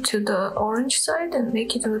to the orange side and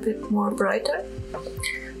make it a little bit more brighter.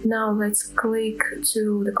 Now let's click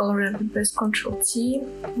to the color ramp and press Ctrl T.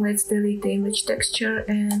 Let's delete the image texture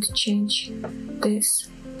and change this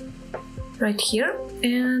right here.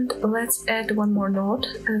 And let's add one more node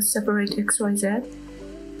and separate XYZ.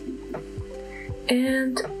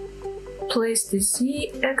 And place the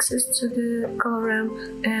Z axis to the color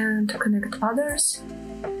ramp and connect others.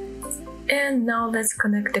 And now let's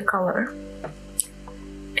connect the color.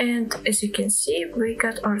 And as you can see, we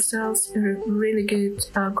got ourselves a really good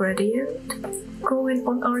gradient going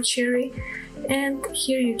on our cherry. And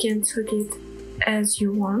here you can tweak it as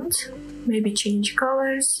you want. Maybe change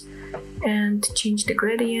colors and change the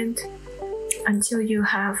gradient until you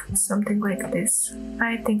have something like this.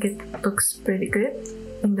 I think it looks pretty good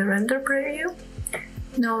in the render preview.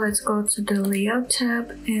 Now let's go to the layout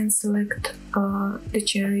tab and select the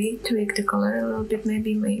cherry, tweak the color a little bit,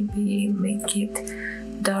 maybe make it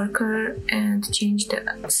darker and change the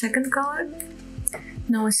second color.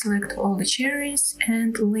 Now I select all the cherries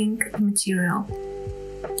and link material.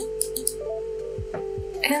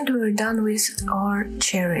 And we're done with our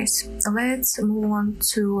cherries. Let's move on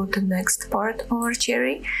to the next part of our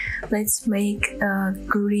cherry. Let's make a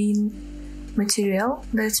green material.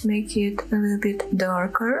 Let's make it a little bit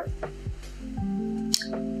darker.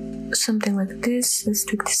 Something like this. Let's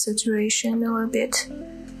tweak the saturation a little bit.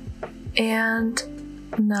 And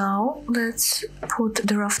now let's put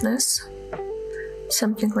the roughness,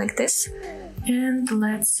 something like this, and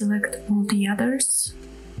let's select all the others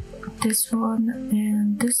this one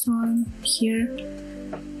and this one here,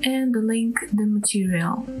 and link the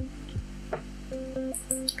material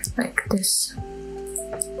like this.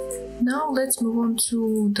 Now let's move on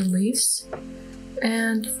to the leaves,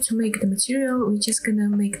 and to make the material we're just gonna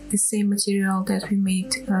make the same material that we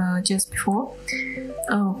made just before.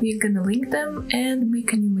 We're gonna link them and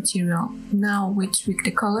make a new material. Now we tweak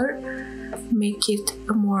the color, make it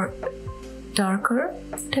more darker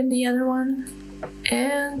than the other one,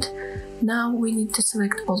 and now we need to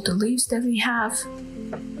select all the leaves that we have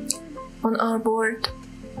on our board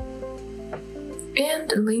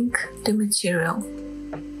and link the material.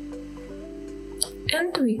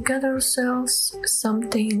 And we got ourselves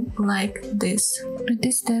something like this. At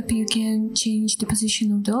this step you can change the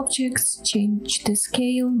position of the objects, change the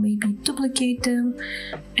scale, maybe duplicate them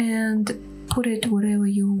and put it wherever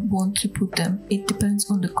you want to put them. It depends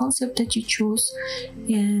on the concept that you choose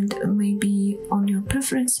and maybe on your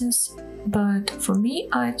preferences, but for me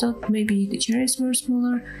I thought maybe the cherries were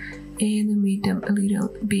smaller and made them a little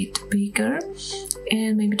bit bigger,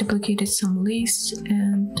 and maybe duplicated some leaves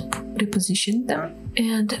and repositioned them.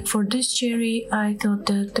 And for this cherry I thought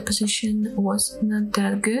that the position was not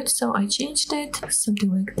that good, so I changed it,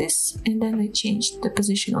 something like this, and then I changed the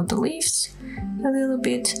position of the leaves a little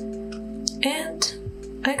bit, and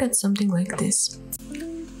I got something like this.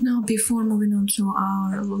 Now before moving on to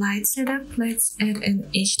our light setup, let's add an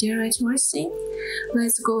HDRI to our scene.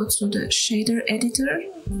 Let's go to the shader editor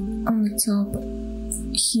on the top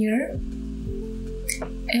here,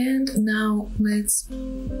 and now let's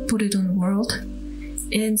put it on world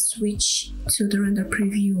and switch to the render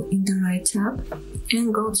preview in the right tab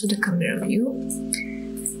and go to the camera view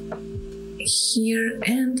here,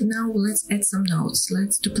 and now let's add some nodes.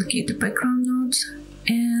 Let's duplicate the background node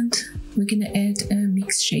and we're gonna add a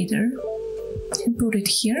mix shader and put it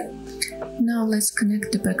here. Now let's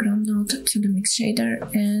connect the background node to the mix shader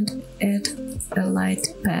and add a light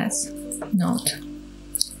path node.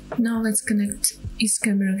 Now let's connect its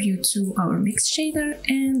camera view to our mix shader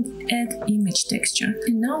and add image texture.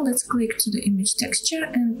 And now let's click to the image texture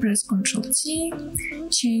and press Ctrl T,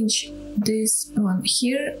 change this one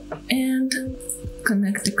here and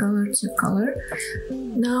connect the color to color.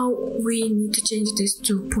 Now we need to change this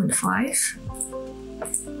to 0.5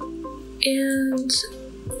 and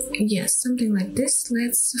yes, something like this.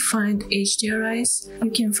 Let's find HDRIs.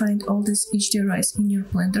 You can find all these HDRIs in your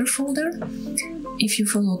Blender folder if you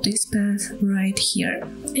follow this path right here,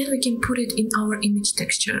 and we can put it in our image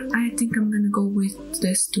texture. I think I'm gonna go with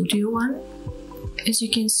the studio one. As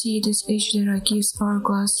you can see, this HDRI gives our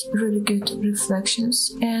glass really good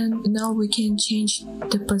reflections, and now we can change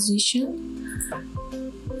the position.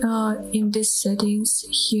 In these settings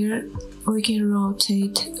here we can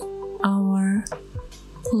rotate our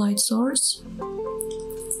light source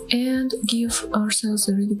and give ourselves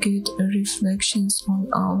a really good reflections on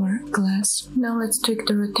our glass. Now let's tweak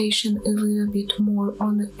the rotation a little bit more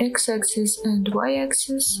on the x-axis and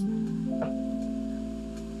y-axis,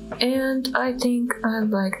 and I think I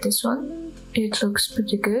like this one. It looks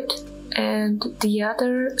pretty good, and the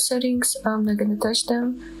other settings I'm not gonna touch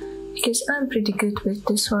them because I'm pretty good with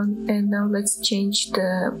this one. And now let's change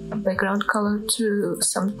the background color to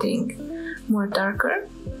something more darker,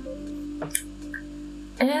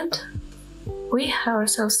 and we have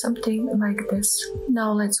ourselves something like this.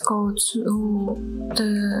 Now let's go to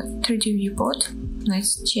the 3D viewport.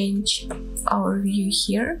 Let's change our view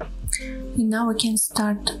here, and now we can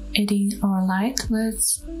start adding our light.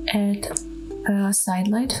 Let's add a side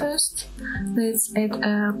light first. Let's add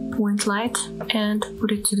a point light and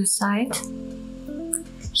put it to the side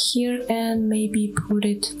here, and maybe put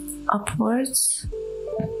it upwards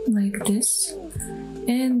like this,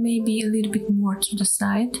 and maybe a little bit more to the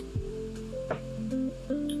side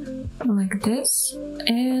like this.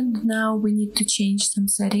 And now we need to change some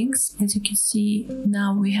settings. As you can see,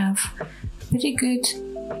 now we have pretty good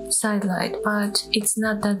side light, but it's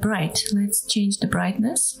not that bright. Let's change the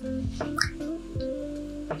brightness,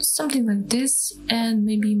 something like this, and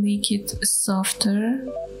maybe make it softer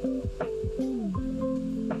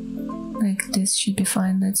like this should be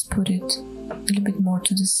fine. Let's put it a little bit more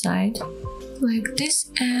to the side like this,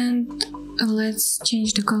 and let's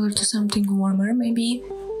change the color to something warmer, maybe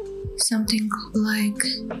something like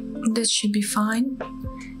this should be fine.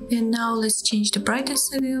 And now let's change the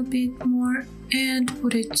brightness a little bit more and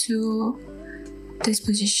put it to this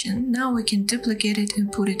position. Now we can duplicate it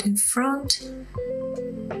and put it in front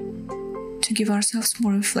to give ourselves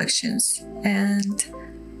more reflections. And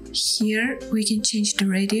here we can change the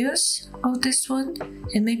radius of this one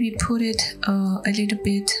and maybe put it a little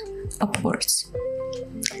bit upwards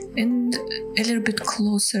and a little bit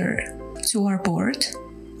closer to our board,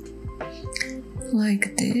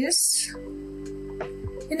 like this.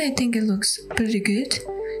 And I think it looks pretty good.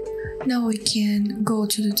 Now we can go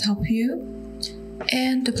to the top view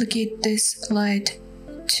and duplicate this light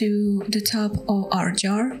to the top of our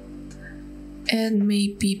jar, and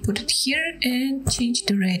maybe put it here and change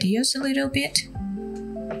the radius a little bit,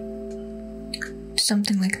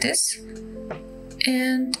 something like this.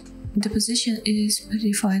 And the position is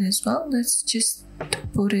pretty fine as well. Let's just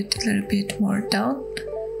put it a little bit more down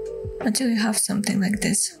until you have something like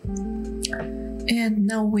this. And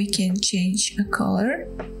now we can change a color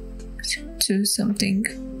to something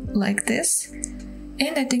like this,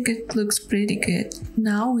 and I think it looks pretty good.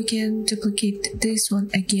 Now we can duplicate this one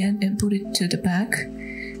again and put it to the back.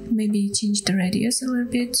 Maybe change the radius a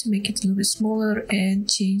little bit to make it a little bit smaller, and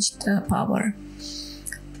change the power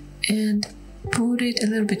and put it a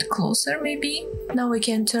little bit closer maybe. Now we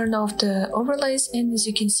can turn off the overlays, and as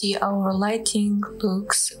you can see, our lighting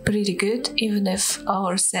looks pretty good. Even if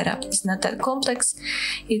our setup is not that complex,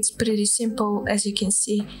 it's pretty simple, as you can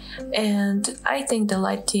see, and I think the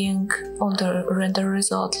lighting on the render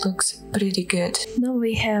result looks pretty good. Now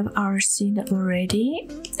we have our scene ready,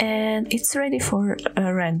 and it's ready for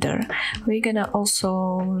a render. We're gonna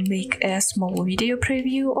also make a small video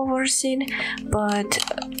preview of our scene, but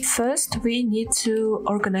first we need to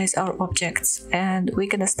organize our objects, and we're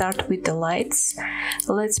gonna start with the lights.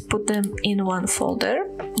 Let's put them in one folder.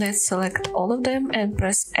 Let's select all of them and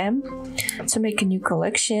press M to make a new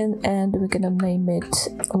collection, and we're gonna name it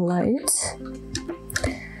lights,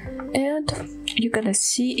 and you're gonna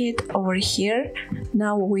see it over here.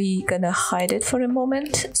 Now we're gonna hide it for a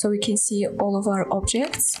moment so we can see all of our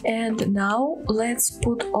objects. And now let's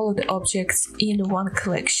put all of the objects in one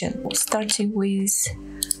collection, starting with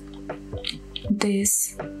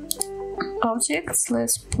these objects.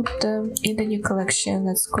 Let's put them in the new collection.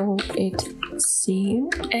 Let's call it scene,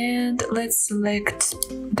 and let's select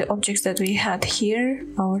the objects that we had here,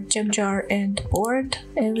 our gem jar and board,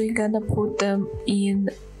 and we're gonna put them in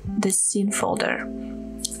the scene folder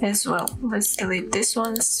as well. Let's delete these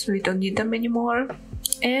ones, we don't need them anymore.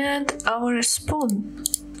 And our spoon,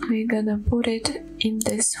 we're gonna put it in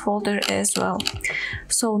this folder as well.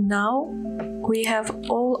 So now we have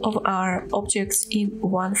all of our objects in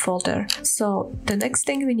one folder. So the next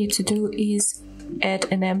thing we need to do is add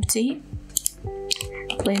an empty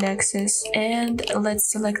plain access, and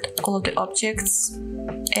let's select all of the objects,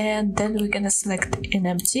 and then we're gonna select an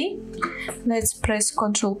empty. Let's press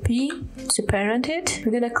Ctrl P to parent it.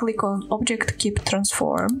 We're gonna click on Object Keep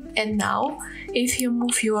Transform, and now if you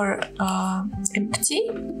move your empty,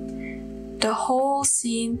 the whole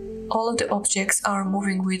scene, all of the objects are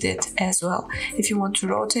moving with it as well. If you want to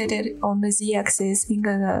rotate it on the Z-axis, you're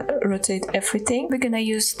gonna rotate everything. We're gonna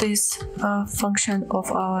use this function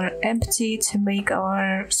of our empty to make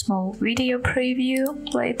our small video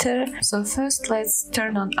preview later. So first let's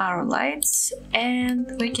turn on our lights,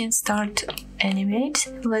 and we can start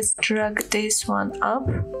animate. Let's drag this one up,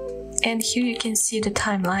 and here you can see the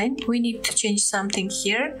timeline. We need to change something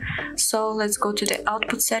here, so let's go to the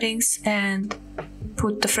output settings and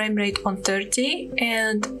put the frame rate on 30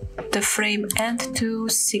 and the frame end to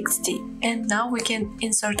 60. And now we can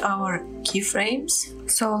insert our keyframes.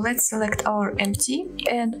 So let's select our empty,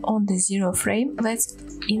 and on the 0 frame let's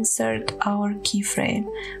insert our keyframe.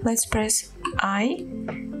 Let's press I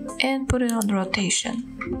and put it on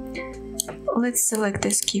rotation. Let's select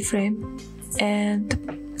this keyframe and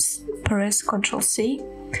press Ctrl C,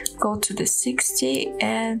 go to the 60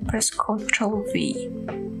 and press Ctrl V,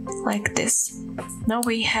 like this. Now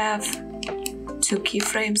we have 2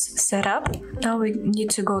 keyframes set up. Now we need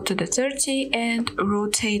to go to the 30 and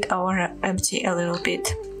rotate our empty a little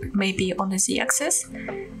bit, maybe on the Z-axis,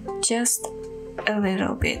 just a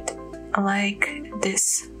little bit, like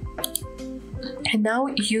this. And now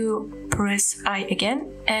you press I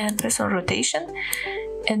again and press on rotation,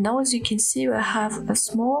 and now as you can see we have a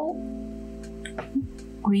small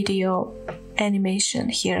video animation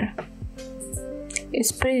here.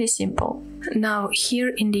 It's pretty simple. Now here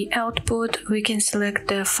in the output we can select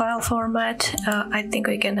the file format. I think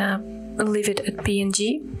we're gonna leave it at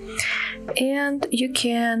PNG, and you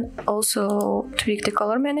can also tweak the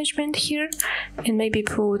color management here and maybe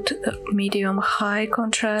put medium high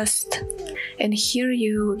contrast, and here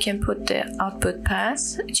you can put the output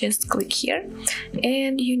path. Just click here,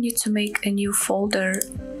 and you need to make a new folder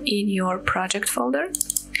in your project folder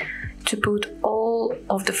to put all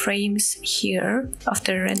of the frames here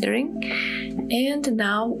after rendering. And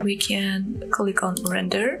now we can click on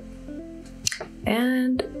render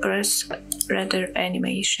and press render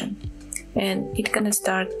animation. and it's gonna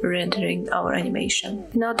start rendering our animation.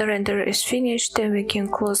 Now the render is finished, then we can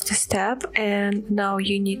close this tab, and now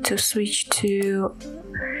you need to switch to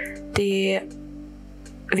the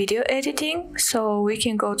video editing. So we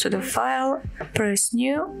can go to the file, press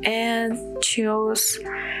new, and choose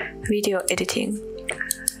video editing.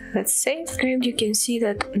 Let's save, and you can see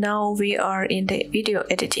that now we are in the video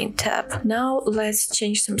editing tab. Now let's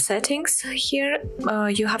change some settings. Here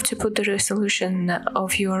you have to put the resolution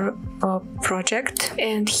of your project,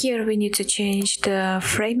 and here we need to change the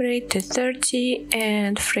frame rate to 30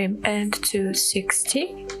 and frame end to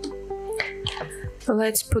 60.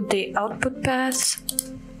 Let's put the output path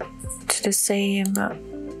to the same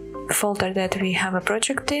folder that we have a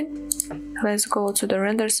project in. Let's go to the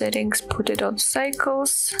render settings, put it on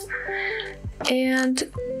cycles,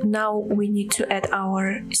 and now we need to add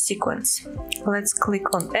our sequence. Let's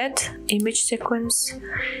click on add image sequence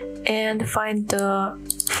and find the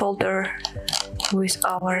folder with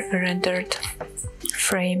our rendered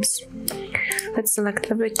frames. Let's select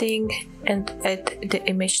everything and add the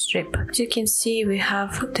image strip. As you can see, we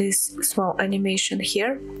have this small animation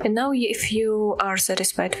here. And now if you are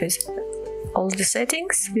satisfied with all the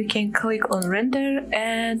settings, we can click on render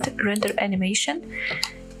and render animation,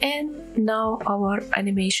 and now our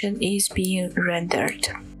animation is being rendered.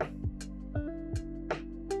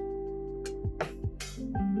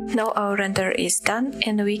 Now our render is done,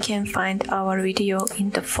 and we can find our video in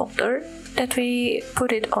the folder that we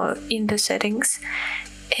put it all in the settings.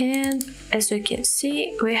 And as you can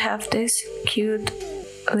see, we have this cute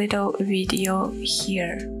little video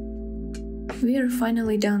here. We are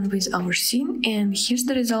finally done with our scene, and here's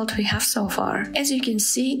the result we have so far. As you can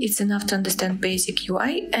see, it's enough to understand basic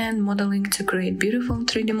UI and modeling to create beautiful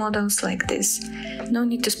 3D models like this. No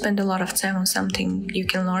need to spend a lot of time on something you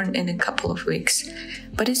can learn in a couple of weeks.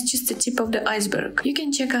 But it's just the tip of the iceberg. You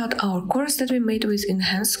can check out our course that we made with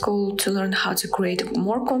Enhanced School to learn how to create a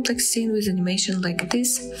more complex scene with animation like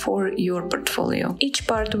this for your portfolio. Each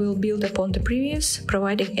part will build upon the previous,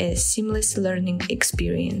 providing a seamless learning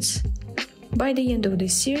experience. By the end of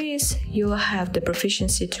this series, you'll have the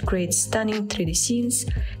proficiency to create stunning 3D scenes,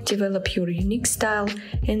 develop your unique style,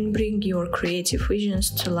 and bring your creative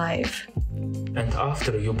visions to life. And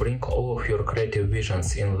after you bring all of your creative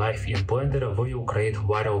visions in life in Blender, we will create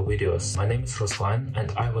viral videos. My name is Ruslan,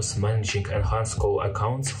 and I was managing Enhanced School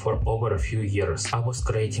accounts for over a few years. I was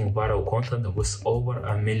creating viral content with over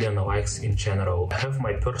 1 million likes in general. I have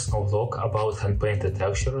my personal vlog about hand-painted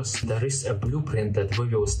textures. There is a blueprint that we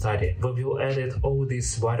will study. We will edit all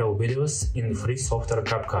these viral videos in free software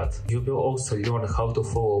CapCut. You will also learn how to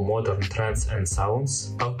follow modern trends and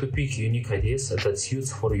sounds, how to pick unique ideas that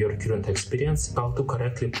suits for your current experience, how to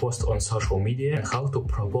correctly post on social media, and how to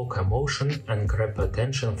provoke emotion and grab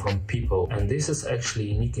attention from people. And this is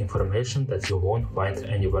actually unique information that you won't find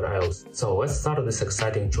anywhere else. So let's start this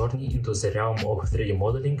exciting journey into the realm of 3D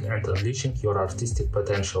modeling and unleashing your artistic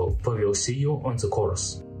potential. We will see you on the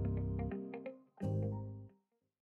course.